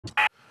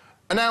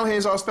And now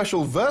here's our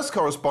special verse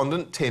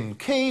correspondent, Tim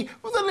Key,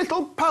 with a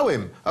little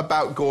poem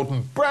about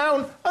Gordon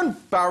Brown and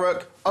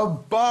Barack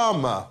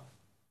Obama.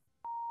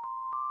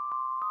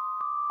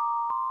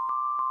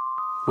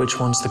 Which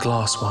one's the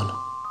glass one?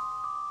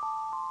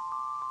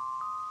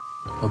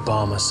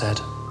 Obama said.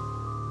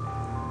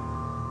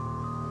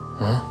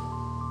 Huh?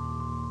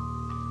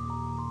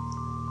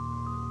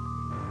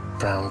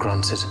 Brown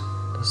grunted.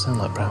 Doesn't sound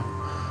like Brown.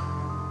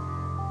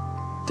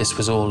 This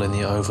was all in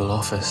the Oval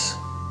Office.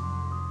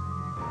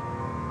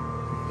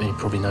 You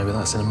probably know, but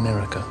that's in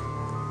America.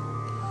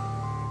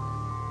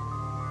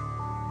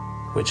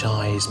 Which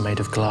eye's made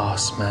of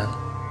glass, man?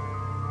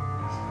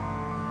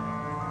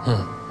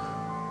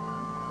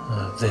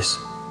 This.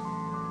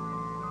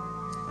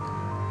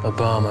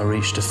 Obama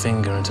reached a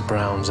finger into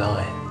Brown's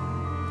eye.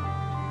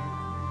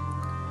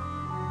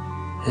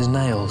 His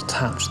nail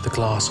tapped the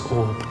glass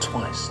orb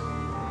twice.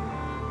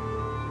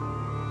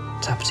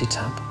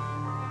 Tappity-tap.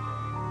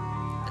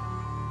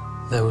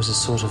 There was a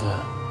sort of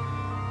a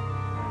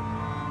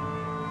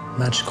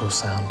magical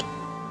sound.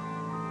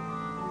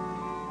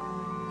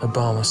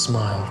 Obama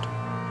smiled.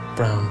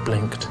 Brown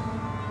blinked.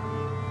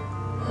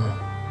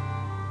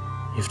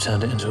 You've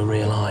turned it into a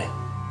real eye,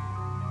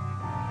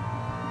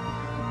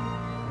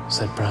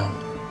 said Brown.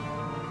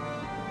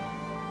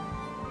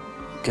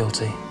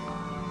 Guilty,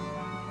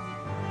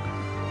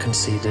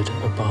 conceded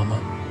Obama.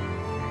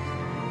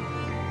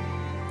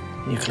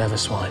 You clever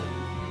swine.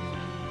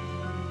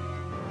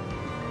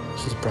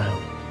 This is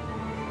Brown.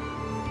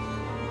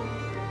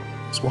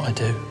 It's what I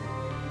do.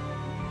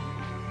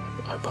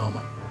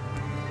 Obama.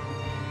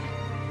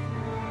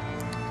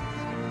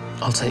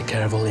 I'll take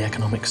care of all the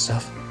economic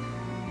stuff.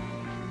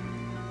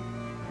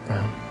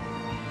 Brown.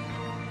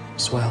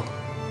 Swell.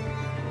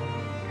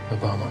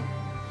 Obama.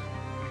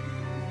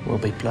 We'll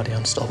be bloody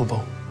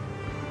unstoppable.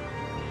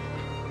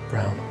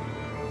 Brown.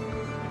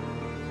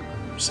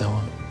 So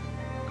on.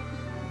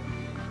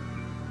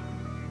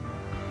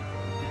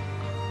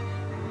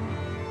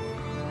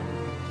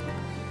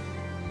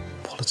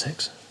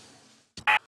 Politics.